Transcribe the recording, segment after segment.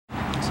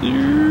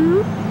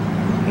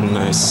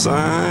Nice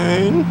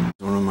sign.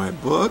 One of my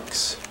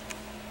books.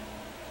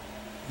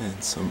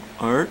 And some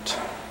art.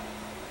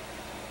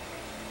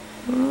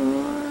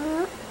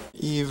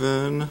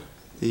 Even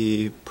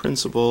the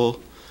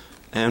principal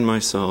and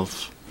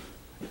myself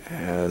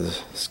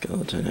as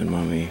Skeleton and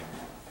Mummy.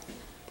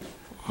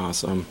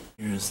 Awesome.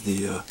 Here's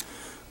the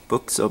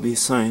books I'll be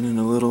signing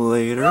a little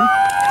later.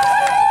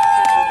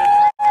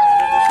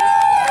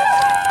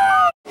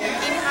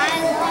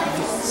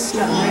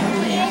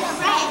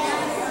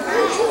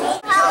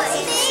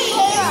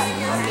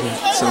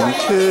 Some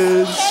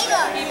kids,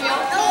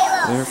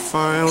 they're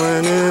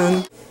filing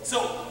in.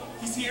 So,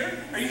 he's here?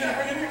 Are you gonna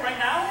bring him here right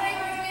now?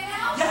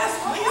 Yes,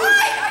 please!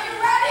 Are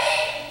you ready?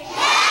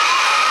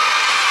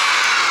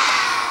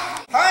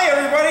 Hi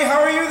everybody, how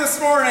are you this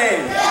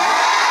morning?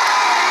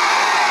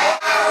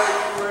 Are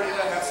you ready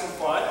to have some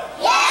fun?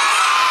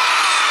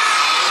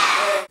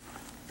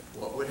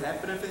 What would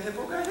happen if a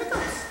hippo got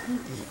hiccups?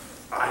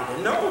 I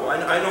don't know.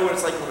 I know what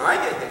it's like when I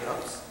get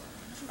hiccups.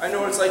 I know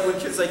what it's like when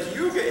kids like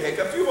you get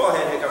hiccups. You've all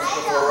had hiccups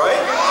before,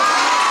 right?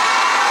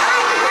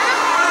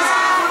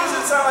 What does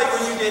it sound like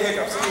when you get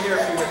hiccups? Let me hear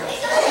a few hiccups.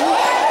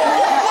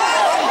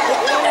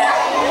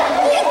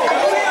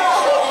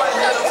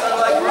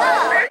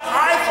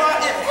 I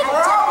thought it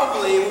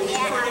probably would be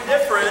pretty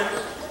different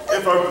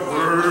if a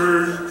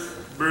great,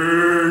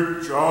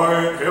 big,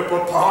 giant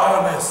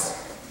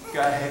hippopotamus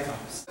got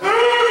hiccups.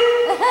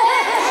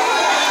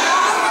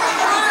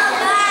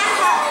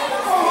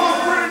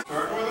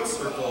 Start with a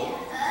circle.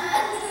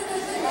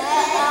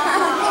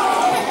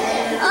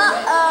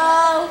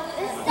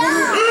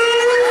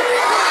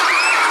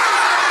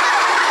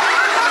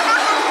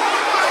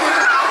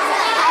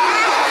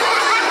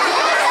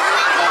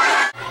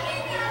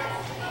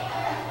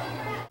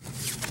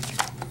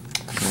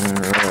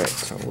 Alright,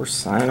 so we're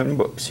signing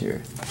books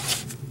here.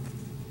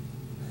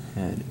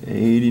 Had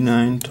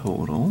 89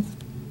 total.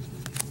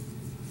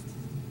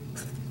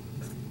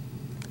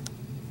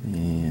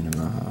 And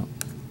about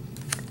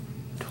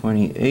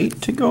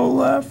 28 to go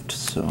left,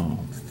 so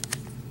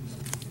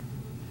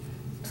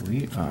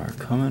we are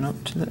coming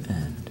up to the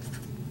end.